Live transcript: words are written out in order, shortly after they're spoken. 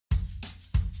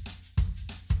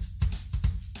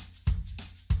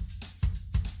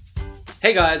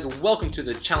Hey guys, welcome to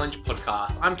the Challenge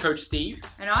Podcast. I'm Coach Steve.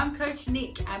 And I'm Coach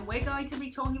Nick, and we're going to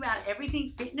be talking about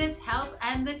everything fitness, health,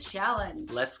 and the challenge.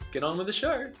 Let's get on with the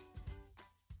show.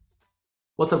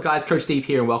 What's up guys, Coach Steve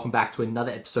here and welcome back to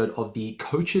another episode of the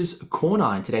Coach's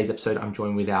Corner. In today's episode, I'm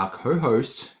joined with our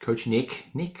co-host, Coach Nick.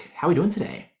 Nick, how are we doing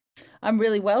today? I'm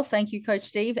really well, thank you, Coach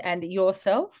Steve. And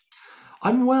yourself?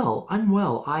 I'm well.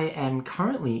 I am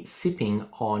currently sipping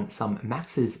on some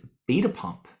Max's Beta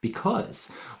Pump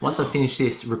because once I finish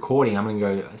this recording, I'm going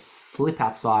to go slip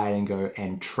outside and go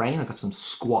and train. I've got some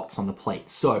squats on the plate.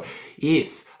 So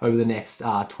if over the next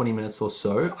 20 minutes or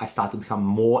so, I start to become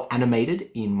more animated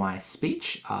in my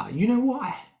speech, you know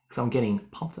why? Because I'm getting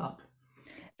pumped up.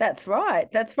 That's right.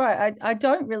 I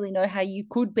don't really know how you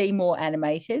could be more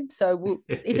animated. So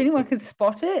if anyone can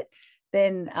spot it,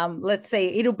 then let's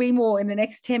see. It'll be more in the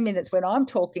next 10 minutes when I'm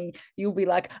talking. You'll be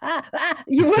like,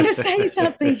 you want to say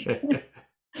something.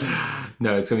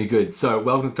 No, it's going to be good. So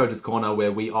welcome to Coach's Corner,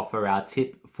 where we offer our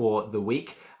tip for the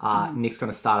week. Nick's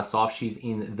going to start us off. She's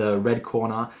in the red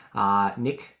corner.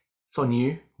 Nick, it's on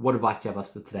you. What advice do you have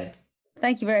us for today?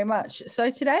 Thank you very much. So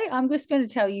today I'm just going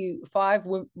to tell you 5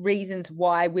 reasons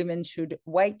why women should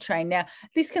weight train. Now,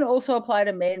 this can also apply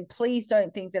to men. Please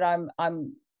don't think that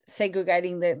I'm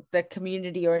segregating the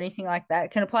community or anything like that.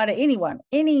 It can apply to anyone,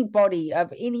 anybody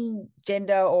of any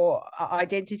gender or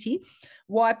identity,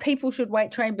 why people should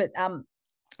weight train. But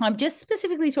I'm just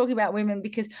specifically talking about women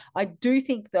because I do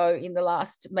think, though, in the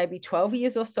last maybe 12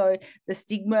 years or so, the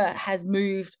stigma has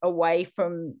moved away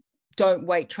from don't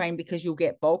weight train because you'll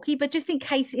get bulky. But just in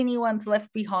case anyone's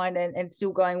left behind and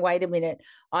still going, wait a minute,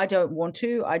 I don't want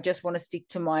to. I just want to stick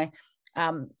to my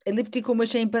elliptical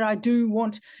machine, but I do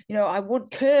want, I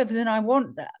want curves and I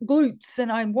want glutes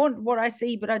and I want what I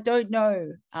see, but I don't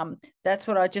know. That's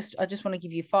what I just want to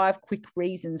give you 5 quick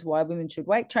reasons why women should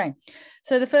weight train.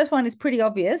 So the first one is pretty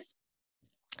obvious.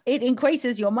 It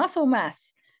increases your muscle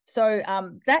mass. So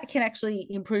that can actually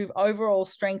improve overall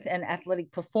strength and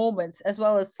athletic performance, as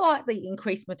well as slightly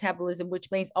increased metabolism,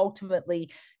 which means ultimately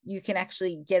you can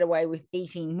actually get away with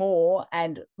eating more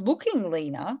and looking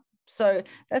leaner. So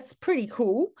that's pretty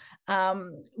cool.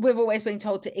 We've always been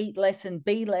told to eat less and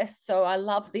be less. So I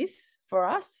love this for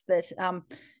us, that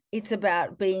it's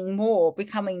about being more,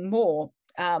 becoming more.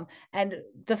 And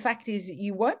the fact is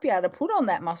you won't be able to put on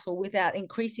that muscle without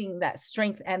increasing that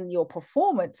strength and your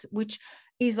performance, which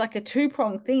is like a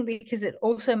 2-pronged thing because it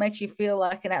also makes you feel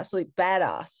like an absolute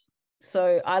badass.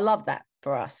 So I love that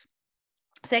for us.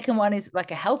 Second one is like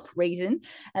a health reason,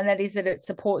 and that is that it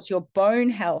supports your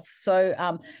bone health. So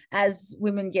as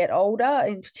women get older,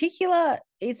 in particular,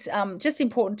 it's just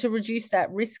important to reduce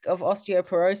that risk of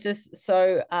osteoporosis.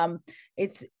 So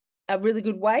it's a really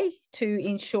good way to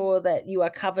ensure that you are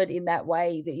covered in that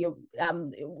way, that you're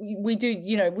we do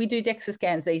DEXA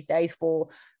scans these days for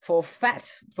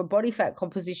body fat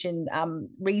composition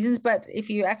reasons, but if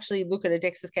you actually look at a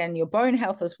DEXA scan, your bone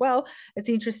health as well, it's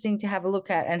interesting to have a look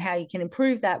at and how you can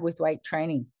improve that with weight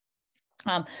training.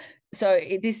 So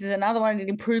this is another one. It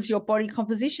improves your body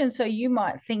composition. So you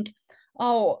might think,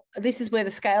 oh, this is where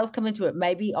the scales come into it.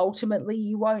 Maybe ultimately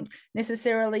you won't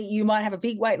necessarily, you might have a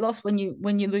big weight loss when you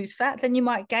lose fat, then you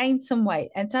might gain some weight.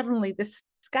 And suddenly the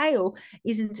scale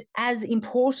isn't as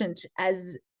important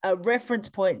as a reference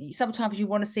point. Sometimes you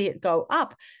want to see it go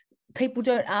up. People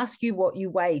don't ask you what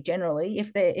you weigh generally.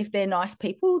 If they're nice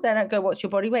people, they don't go, what's your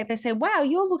body weight? They say, wow,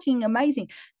 you're looking amazing.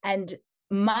 And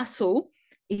muscle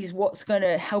is what's going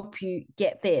to help you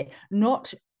get there,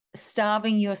 not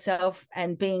starving yourself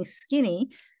and being skinny,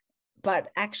 but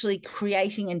actually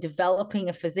creating and developing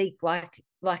a physique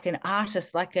like an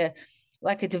artist, like a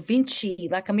Da Vinci,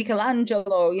 like a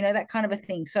Michelangelo, that kind of a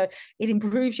thing. So it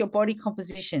improves your body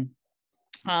composition.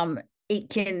 It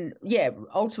can,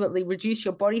 ultimately reduce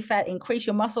your body fat, increase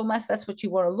your muscle mass. That's what you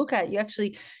want to look at. You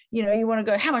actually, you want to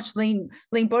go, how much lean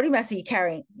body mass are you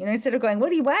carrying? Instead of going, what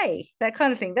do you weigh? That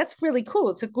kind of thing. That's really cool.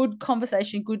 It's a good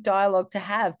conversation, good dialogue to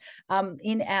have.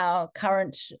 In our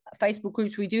current Facebook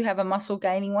groups, we do have a muscle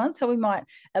gaining one, so we might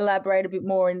elaborate a bit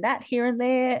more in that here and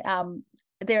there.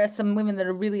 There are some women that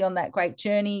are really on that great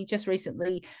journey. Just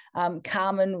recently,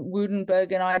 Carmen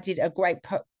Woudenberg and I did a great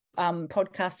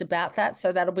podcast about that,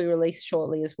 so that'll be released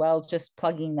shortly as well, just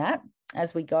plugging that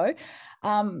as we go.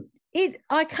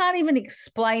 I can't even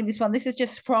explain this one. This is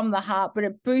just from the heart, but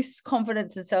it boosts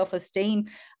confidence and self-esteem.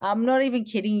 I'm not even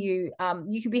kidding you.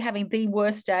 You can be having the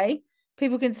worst day.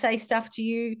 People can say stuff to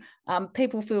you.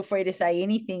 People feel free to say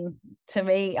anything to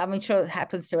me. I mean, sure, it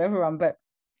happens to everyone, but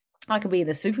I could be in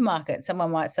the supermarket.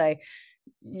 Someone might say,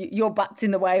 your butt's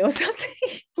in the way or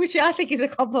something, which I think is a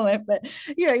compliment. But,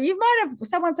 you know, you might have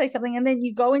someone say something and then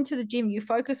you go into the gym, you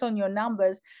focus on your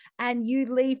numbers and you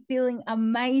leave feeling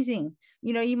amazing.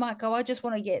 You know, you might go, I just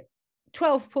want to get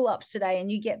 12 pull-ups today,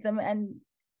 and you get them, and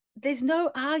there's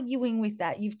no arguing with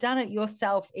that. You've done it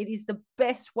yourself. It is the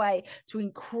best way to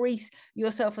increase your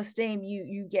self-esteem.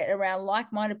 You get around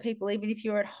like-minded people. Even if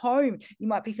you're at home, you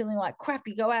might be feeling like crap.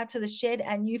 You go out to the shed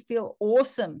and you feel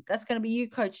awesome. That's going to be you,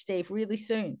 Coach Steve, really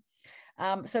soon.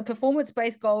 So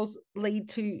performance-based goals lead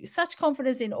to such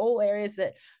confidence in all areas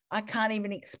that I can't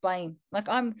even explain. Like,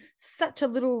 I'm such a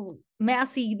little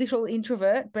mousy little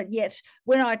introvert, but yet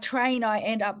when I train, I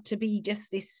end up to be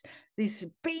just this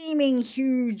beaming,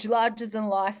 huge, larger than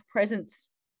life presence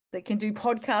that can do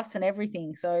podcasts and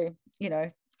everything. So, you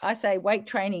know, I say weight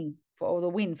training for the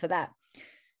win for that.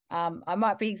 I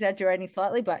might be exaggerating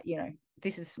slightly, but, you know,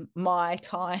 this is my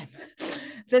time.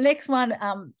 The next one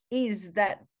is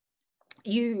that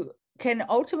you can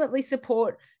ultimately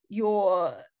support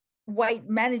your weight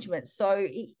management. So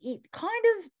it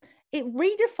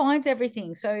redefines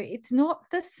everything. So it's not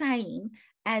the same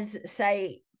as,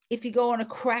 say, if you go on a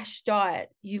crash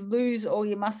diet, you lose all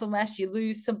your muscle mass, you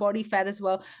lose some body fat as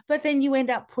well, but then you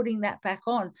end up putting that back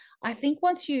on. I think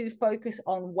once you focus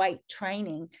on weight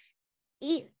training,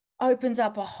 it opens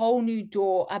up a whole new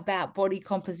door about body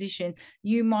composition.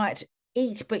 You might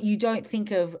eat, but you don't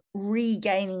think of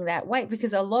regaining that weight,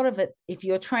 because a lot of it, if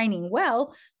you're training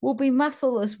well, will be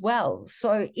muscle as well.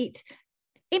 So it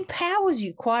empowers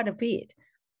you quite a bit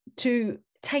to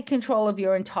take control of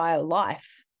your entire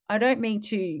life. I don't mean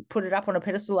to put it up on a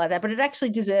pedestal like that, but it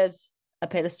actually deserves a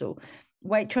pedestal.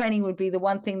 Weight training would be the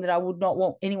one thing that I would not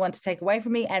want anyone to take away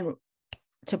from me. And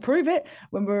to prove it,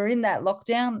 when we were in that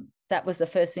lockdown, that was the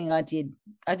first thing I did.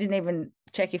 I didn't even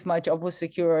check if my job was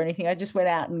secure or anything. I just went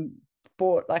out and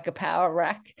bought like a power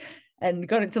rack and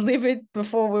got it delivered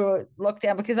before we were locked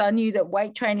down, because I knew that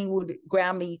weight training would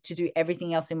ground me to do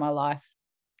everything else in my life.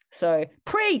 So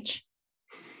preach.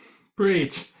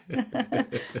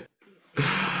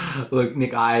 Look,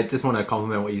 Nick, I just want to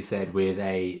compliment what you said with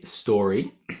a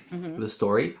story. The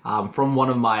story from one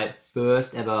of my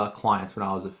first ever clients when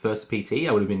I was at first PT.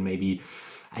 I would have been maybe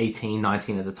 18,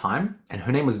 19 at the time. And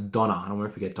her name was Donna. I don't want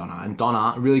to forget Donna. And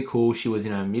Donna, really cool. She was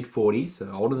in her mid-40s,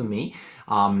 so older than me.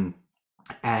 And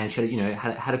she had, you know,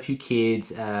 had a few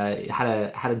kids, had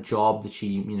a job that she,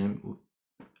 you know,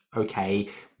 okay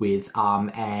with.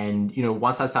 And, you know,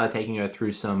 once I started taking her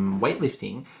through some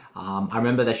weightlifting, I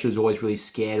remember that she was always really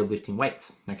scared of lifting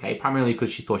weights, okay? Primarily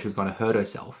because she thought she was going to hurt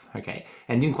herself, okay?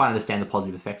 And didn't quite understand the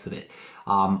positive effects of it.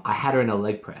 I had her in a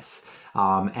leg press.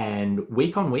 And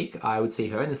week on week, I would see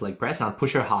her in this leg press and I'd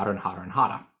push her harder and harder and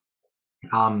harder.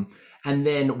 And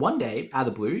then one day, out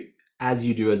of the blue, as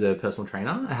you do as a personal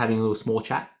trainer, having a little small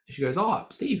chat, she goes, "Oh,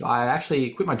 Steve, I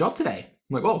actually quit my job today."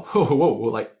 I'm like, whoa,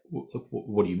 like,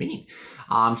 what do you mean?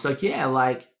 She's like, yeah,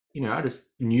 like, you know, I just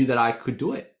knew that I could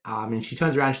do it. And she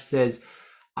turns around and she says,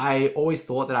 I always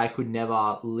thought that I could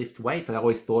never lift weights. I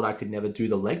always thought I could never do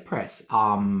the leg press.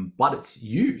 But it's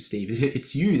you, Steve.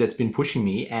 It's you that's been pushing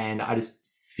me. And I just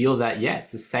feel that, yeah,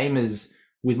 it's the same as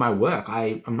with my work.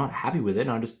 I'm not happy with it.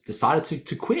 And I just decided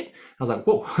to quit. I was like,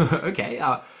 whoa, okay.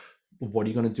 What are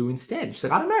you going to do instead? She's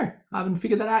like, I don't know. I haven't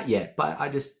figured that out yet, but I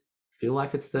just feel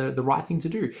like it's the right thing to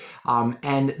do.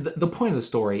 And the point of the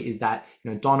story is that,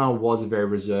 you know, Donna was a very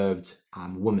reserved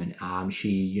woman. She,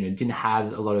 you know, didn't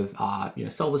have a lot of, you know,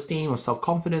 self-esteem or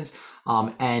self-confidence.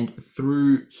 And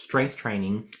through strength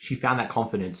training, she found that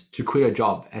confidence to quit her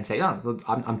job and say, no, look,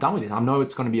 I'm done with this. I know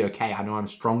it's going to be okay. I know I'm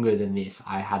stronger than this.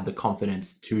 I have the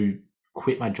confidence to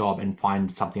quit my job and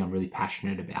find something I'm really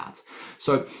passionate about.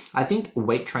 So I think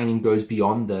weight training goes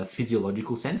beyond the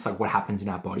physiological sense, like what happens in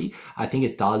our body. I think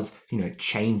it does, you know,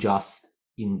 change us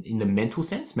in the mental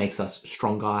sense, makes us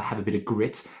stronger, have a bit of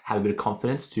grit, have a bit of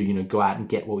confidence to, you know, go out and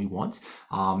get what we want.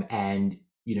 And,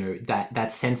 you know,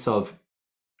 that sense of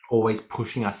always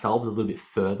pushing ourselves a little bit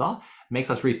further makes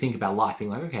us really think about life,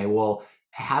 being like, okay, well,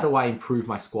 how do I improve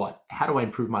my squat? How do I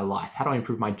improve my life? How do I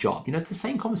improve my job? You know, it's the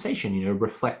same conversation, you know,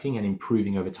 reflecting and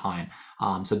improving over time.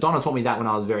 So Donna taught me that when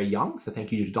I was very young. So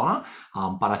thank you to Donna.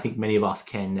 But I think many of us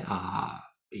can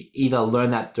either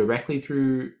learn that directly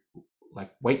through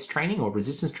like weights training or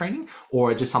resistance training,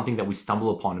 or just something that we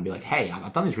stumble upon and be like, hey,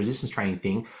 I've done this resistance training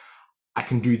thing. I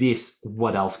can do this.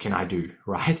 What else can I do?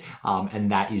 Right.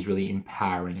 And that is really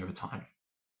empowering over time.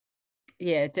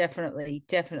 Yeah, definitely.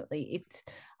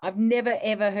 I've never,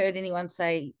 ever heard anyone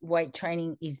say weight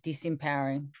training is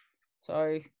disempowering.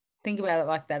 So think about it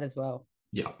like that as well.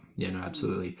 Yeah, no,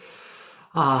 absolutely.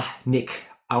 Nick,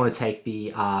 I want to take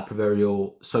the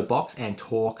proverbial soapbox and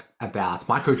talk about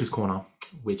my coach's corner.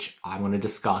 which I'm going to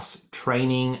discuss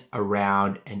training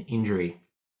around an injury.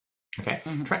 Okay,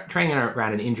 training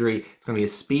around an injury, it's going to be a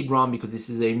speed run because this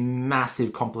is a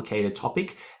massive, complicated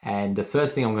topic. And the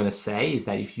first thing I'm going to say is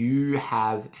that if you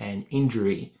have an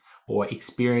injury or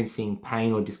experiencing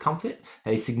pain or discomfort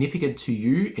that is significant to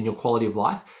you and your quality of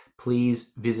life,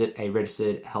 please visit a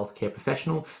registered healthcare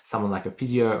professional, someone like a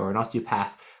physio or an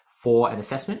osteopath, for an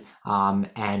assessment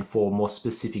and for more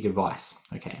specific advice.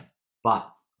 Okay,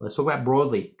 but let's talk about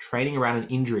broadly training around an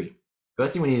injury.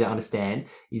 First thing we need to understand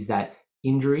is that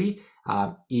injury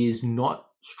is not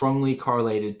strongly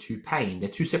correlated to pain. They're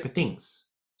two separate things.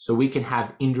 So we can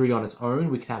have injury on its own,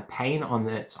 we can have pain on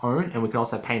its own, and we can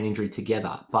also have pain and injury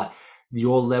together. But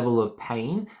your level of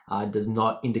pain does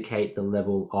not indicate the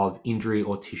level of injury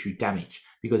or tissue damage,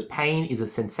 because pain is a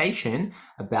sensation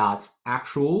about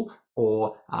actual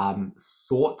or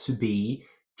thought to be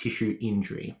tissue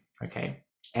injury. Okay.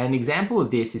 An example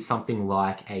of this is something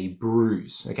like a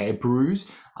bruise. Okay. A bruise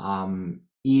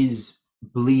is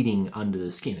bleeding under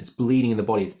the skin. It's bleeding in the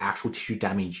body. It's actual tissue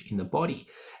damage in the body.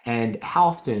 And how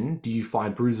often do you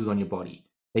find bruises on your body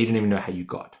that you don't even know how you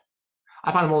got?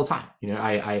 I find them all the time. You know,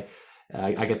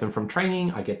 I get them from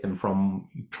training. I get them from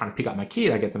trying to pick up my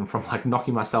kid. I get them from like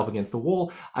knocking myself against the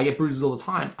wall. I get bruises all the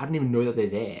time. I don't even know that they're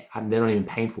there. They're not even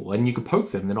painful. And you can poke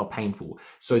them. They're not painful.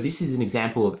 So this is an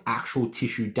example of actual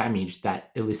tissue damage that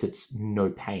elicits no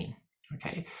pain.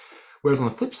 Okay. Whereas on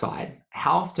the flip side,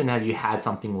 how often have you had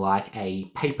something like a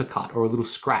paper cut or a little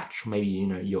scratch? Maybe, you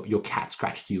know, your cat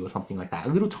scratched you or something like that. A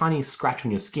little tiny scratch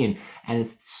on your skin, and it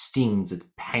stings, it's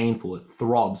painful, it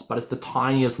throbs, but it's the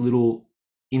tiniest little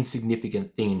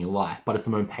insignificant thing in your life, but it's the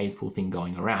most painful thing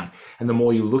going around. And the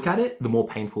more you look at it, the more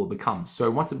painful it becomes. So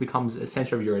once it becomes a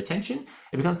center of your attention,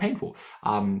 it becomes painful.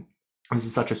 This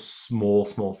is such a small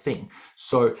thing.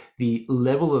 So the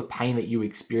level of pain that you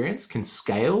experience can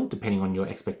scale depending on your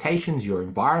expectations, your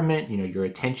environment, you know, your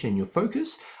attention and your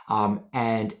focus.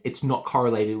 And it's not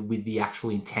correlated with the actual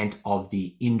intent of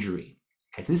the injury.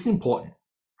 Okay, so this is important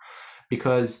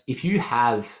because if you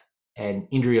have an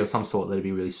injury of some sort, let it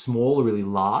be really small or really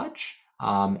large,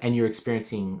 and you're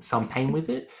experiencing some pain with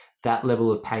it, that level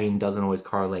of pain doesn't always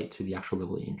correlate to the actual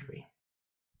level of injury.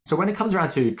 So when it comes around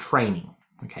to training,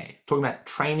 okay, talking about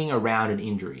training around an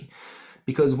injury,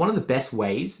 because one of the best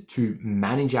ways to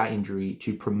manage our injury,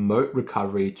 to promote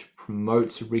recovery, to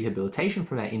promote rehabilitation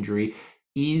from that injury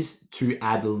is to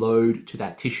add load to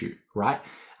that tissue, right?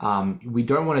 We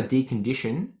don't want to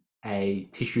decondition a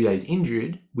tissue that is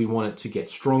injured. We want it to get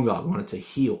stronger. We want it to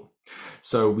heal.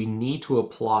 So we need to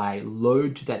apply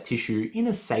load to that tissue in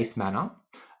a safe manner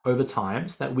over time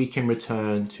so that we can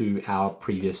return to our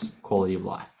previous quality of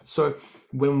life. So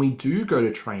when we do go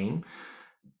to train,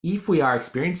 if we are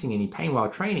experiencing any pain while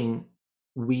training,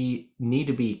 we need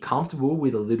to be comfortable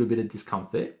with a little bit of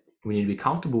discomfort. We need to be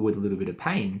comfortable with a little bit of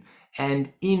pain,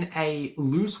 and in a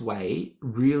loose way,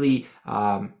 really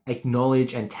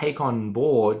acknowledge and take on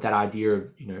board that idea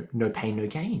of, you know, no pain, no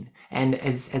gain. And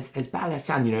as bad as that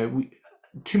sounds, you know,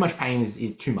 too much pain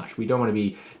is too much. We don't want to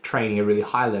be training a really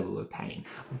high level of pain,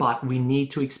 but we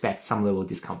need to expect some level of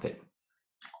discomfort.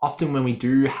 Often when we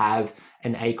do have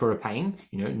an ache or a pain,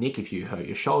 you know, Nick, if you hurt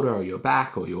your shoulder or your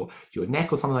back or your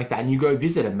neck or something like that, and you go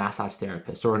visit a massage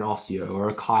therapist or an osteo or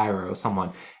a chiro or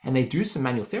someone, and they do some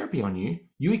manual therapy on you,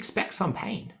 you expect some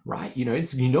pain, right? You know,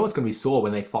 it's going to be sore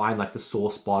when they find like the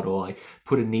sore spot or like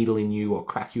put a needle in you or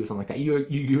crack you or something like that.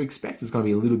 You expect it's going to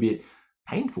be a little bit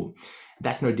painful.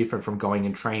 That's no different from going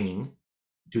and training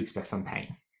to expect some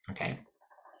pain. Okay.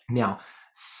 Now,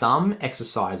 some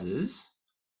exercises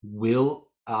will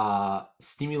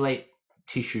stimulate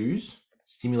tissues,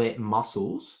 stimulate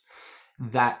muscles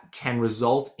that can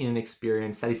result in an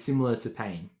experience that is similar to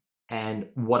pain. And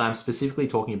what I'm specifically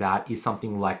talking about is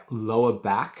something like lower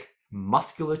back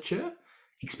musculature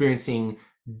experiencing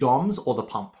DOMS or the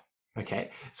pump.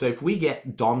 Okay. So if we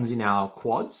get DOMS in our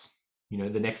quads, you know,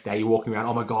 the next day you're walking around,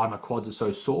 oh my God, my quads are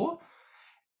so sore.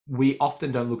 We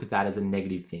often don't look at that as a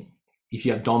negative thing. If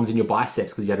you have DOMS in your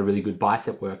biceps because you had a really good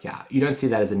bicep workout, you don't see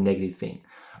that as a negative thing.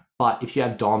 But if you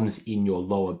have DOMS in your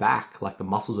lower back, like the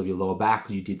muscles of your lower back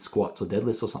because you did squats or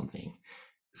deadlifts or something,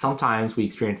 sometimes we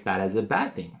experience that as a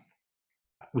bad thing.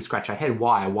 We scratch our head.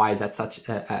 Why? Why is that such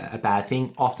a bad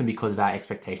thing? Often because of our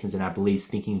expectations and our beliefs,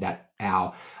 thinking that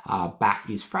our back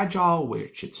is fragile,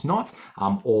 which it's not,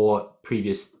 or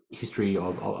previous history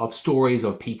of stories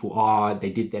of people, they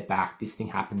did their back, this thing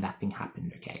happened, that thing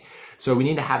happened. Okay. So we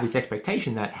need to have this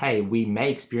expectation that, hey, we may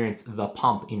experience the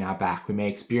pump in our back. We may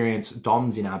experience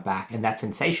DOMS in our back, and that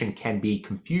sensation can be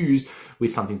confused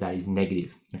with something that is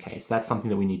negative. Okay. So that's something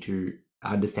that we need to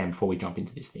understand before we jump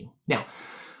into this thing. Now,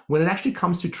 When it actually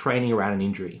comes to training around an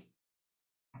injury,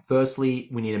 firstly,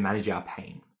 we need to manage our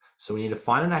pain. So we need to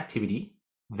find an activity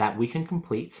that we can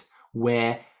complete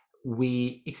where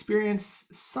we experience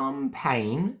some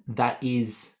pain that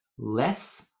is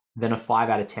less than a 5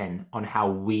 out of 10 on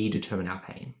how we determine our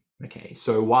pain. Okay,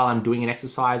 so while I'm doing an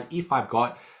exercise, if I've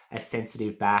got a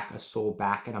sensitive back, a sore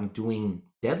back, and I'm doing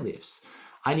deadlifts,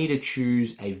 I need to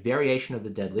choose a variation of the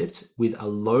deadlift with a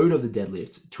load of the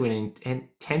deadlift to an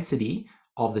intensity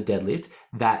of the deadlift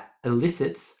that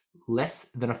elicits less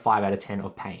than a 5 out of 10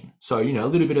 of pain. So, a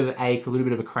little bit of an ache, a little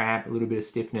bit of a cramp, a little bit of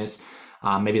stiffness.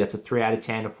 Maybe that's a 3 out of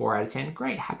 10, a 4 out of 10.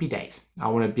 Great, happy days. I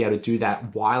want to be able to do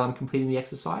that while I'm completing the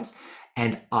exercise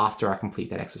and after I complete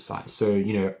that exercise. So,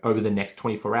 over the next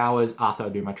 24 hours after I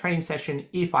do my training session,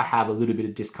 if I have a little bit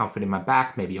of discomfort in my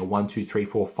back, maybe a 1, 2, 3,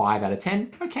 4, 5 out of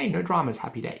 10, okay, no dramas,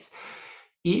 happy days.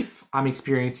 If I'm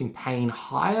experiencing pain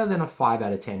higher than a 5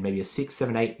 out of 10, maybe a 6,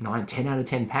 7, 8, 9, 10 out of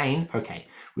 10 pain, okay,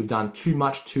 we've done too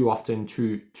much, too often,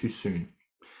 too soon.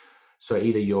 So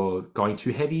either you're going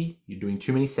too heavy, you're doing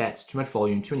too many sets, too much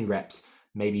volume, too many reps,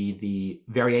 maybe the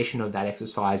variation of that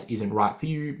exercise isn't right for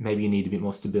you, maybe you need a bit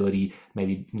more stability,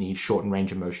 maybe you need shortened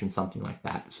range of motion, something like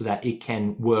that, so that it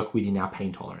can work within our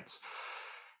pain tolerance.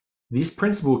 This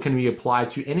principle can be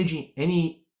applied to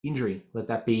any injury, let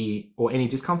that be, or any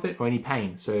discomfort or any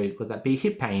pain. So let that be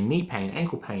hip pain, knee pain,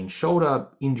 ankle pain, shoulder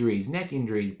injuries, neck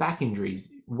injuries, back injuries,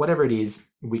 whatever it is,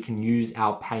 we can use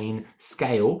our pain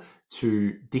scale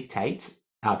to dictate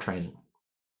our training.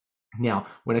 Now,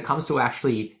 when it comes to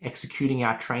actually executing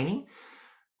our training,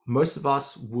 most of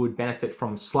us would benefit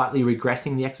from slightly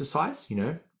regressing the exercise,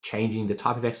 changing the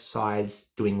type of exercise,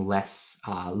 doing less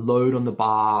load on the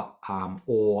bar,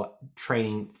 or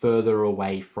training further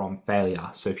away from failure.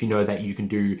 So if you know that you can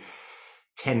do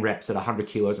 10 reps at 100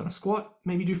 kilos on a squat,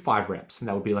 maybe do 5 reps, and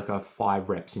that would be like a 5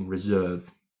 reps in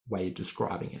reserve way of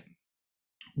describing it.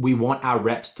 We want our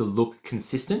reps to look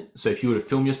consistent. So if you were to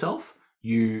film yourself,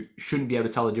 you shouldn't be able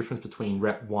to tell the difference between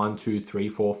rep 1, 2, 3,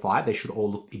 4, 5. They should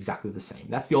all look exactly the same.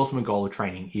 That's the ultimate goal of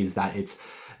training, is that it's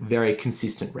very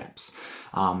consistent reps.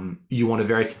 You want a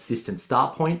very consistent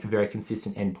start point, a very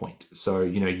consistent end point. So,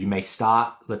 you may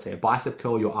start, let's say a bicep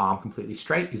curl, your arm completely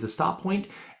straight is the start point,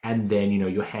 and then,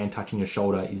 your hand touching your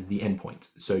shoulder is the end point.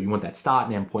 So you want that start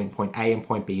and end point, point A and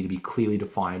point B, to be clearly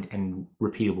defined and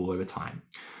repeatable over time.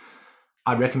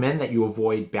 I'd recommend that you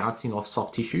avoid bouncing off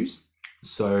soft tissues.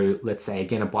 So let's say,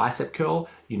 again, a bicep curl,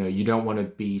 you don't want to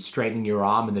be straightening your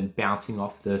arm and then bouncing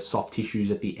off the soft tissues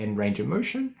at the end range of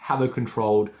motion. Have a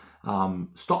controlled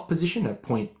stop position at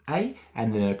point A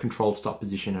and then a controlled stop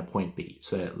position at point B,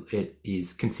 so it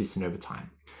is consistent over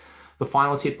time. The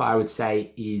final tip I would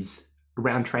say is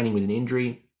around training with an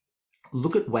injury,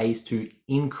 look at ways to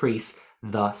increase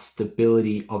the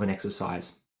stability of an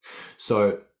exercise.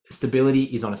 So stability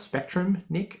is on a spectrum,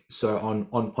 Nick. So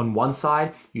on one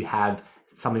side, you have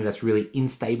something that's really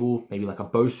unstable, maybe like a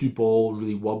Bosu ball,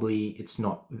 really wobbly. It's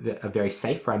not very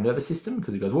safe for our nervous system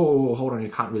because it goes, whoa, hold on, you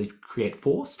can't really create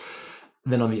force.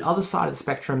 Then on the other side of the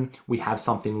spectrum, we have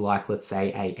something like, let's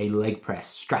say, a leg press.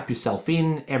 Strap yourself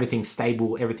in, everything's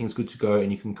stable, everything's good to go,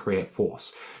 and you can create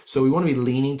force. So we want to be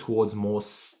leaning towards more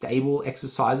stable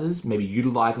exercises, maybe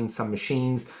utilizing some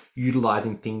machines,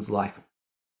 utilizing things like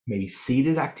maybe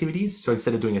seated activities. So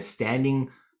instead of doing a standing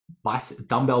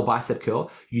dumbbell bicep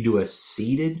curl, you do a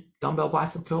seated dumbbell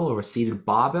bicep curl or a seated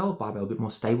barbell a bit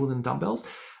more stable than dumbbells.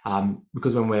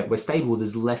 Because when we're stable,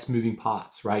 there's less moving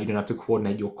parts, right? You don't have to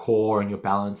coordinate your core and your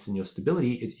balance and your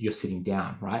stability. You're sitting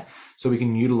down, right? So we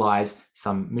can utilize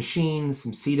some machines,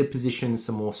 some seated positions,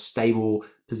 some more stable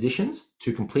positions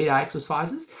to complete our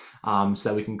exercises, so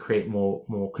that we can create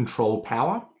more controlled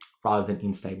power rather than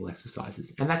unstable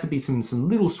exercises. And that could be some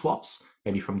little swaps,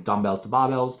 maybe from dumbbells to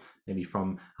barbells, maybe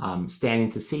from standing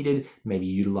to seated, maybe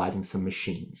utilizing some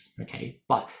machines, okay?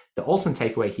 But the ultimate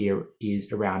takeaway here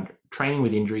is around training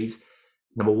with injuries.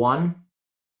 Number one,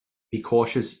 be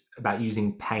cautious about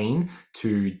using pain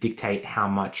to dictate how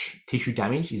much tissue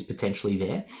damage is potentially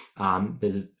there.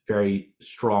 There's a very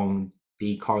strong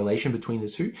decorrelation between the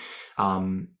two.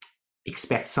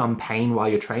 Expect some pain while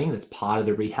you're training. That's part of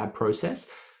the rehab process.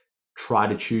 Try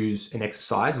to choose an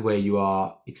exercise where you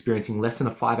are experiencing less than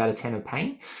a 5 out of 10 of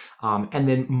pain, and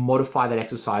then modify that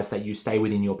exercise that you stay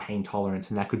within your pain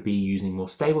tolerance. And that could be using more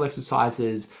stable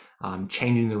exercises,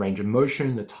 changing the range of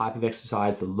motion, the type of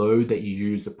exercise, the load that you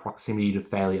use, the proximity to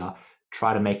failure.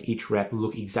 Try to make each rep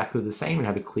look exactly the same and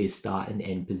have a clear start and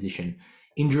end position.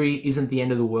 Injury isn't the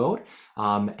end of the world,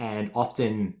 and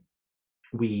often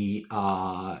we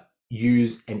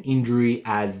use an injury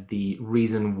as the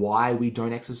reason why we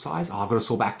don't exercise. Oh, I've got a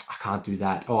sore back, I can't do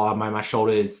that. Oh, my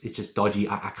shoulder is just dodgy,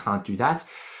 I can't do that.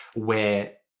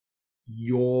 where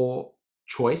your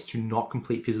choice to not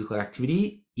complete physical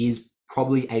activity is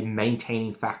probably a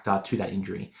maintaining factor to that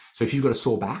injury. So if you've got a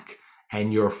sore back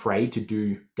and you're afraid to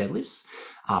do deadlifts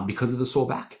because of the sore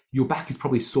back, your back is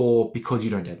probably sore because you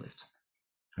don't deadlift.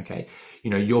 Okay,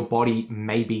 your body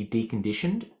may be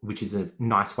deconditioned, which is a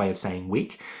nice way of saying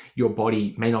weak. Your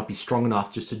body may not be strong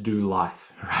enough just to do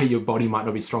life, right? Your body might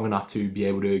not be strong enough to be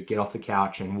able to get off the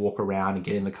couch and walk around and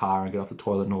get in the car and get off the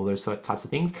toilet and all those types of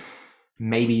things.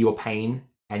 Maybe your pain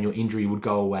and your injury would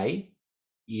go away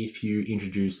if you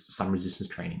introduce some resistance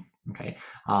training. Okay,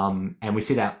 and we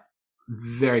see that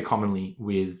very commonly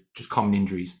with just common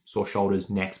injuries, sore shoulders,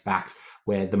 necks, backs,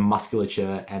 where the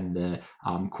musculature and the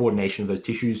coordination of those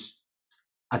tissues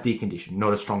are deconditioned,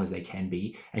 not as strong as they can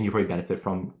be, and you probably benefit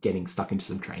from getting stuck into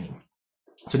some training.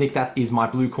 So Nick, that is my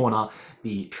blue corner,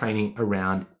 the training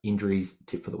around injuries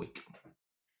tip for the week.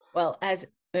 Well, as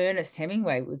Ernest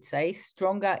Hemingway would say,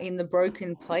 stronger in the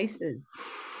broken places.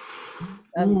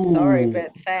 I'm sorry,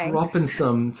 but thanks. Dropping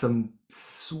some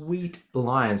sweet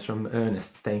lines from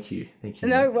Ernest. Thank you.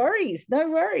 No worries.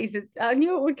 I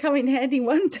knew it would come in handy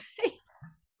one day.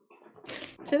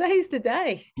 Today's the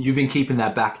day. You've been keeping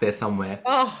that back there somewhere.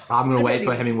 Oh, I'm going to wait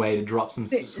for Hemingway to drop some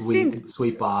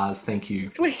sweet bars. Thank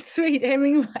you. Sweet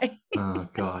Hemingway. Oh,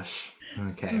 gosh.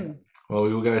 Okay. Well,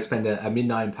 we will go spend a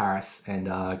midnight in Paris and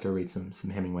go read some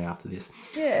Hemingway after this.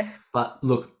 Yeah. But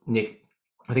look, Nick,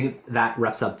 I think that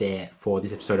wraps up there for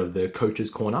this episode of the Coach's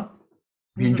Corner.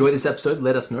 If you enjoyed this episode,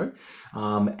 let us know.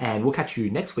 And we'll catch you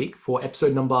next week for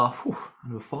episode number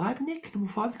 5, Nick?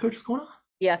 Number 5 of the Coach's Corner?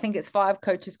 Yeah, I think it's 5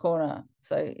 Coach's Corner.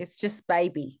 So it's just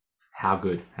baby. How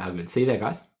good. See you there,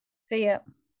 guys. See ya.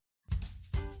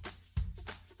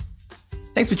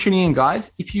 Thanks for tuning in,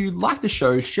 guys. If you like the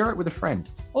show, share it with a friend.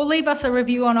 Or leave us a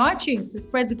review on iTunes to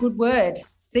spread the good word.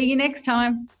 See you next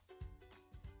time.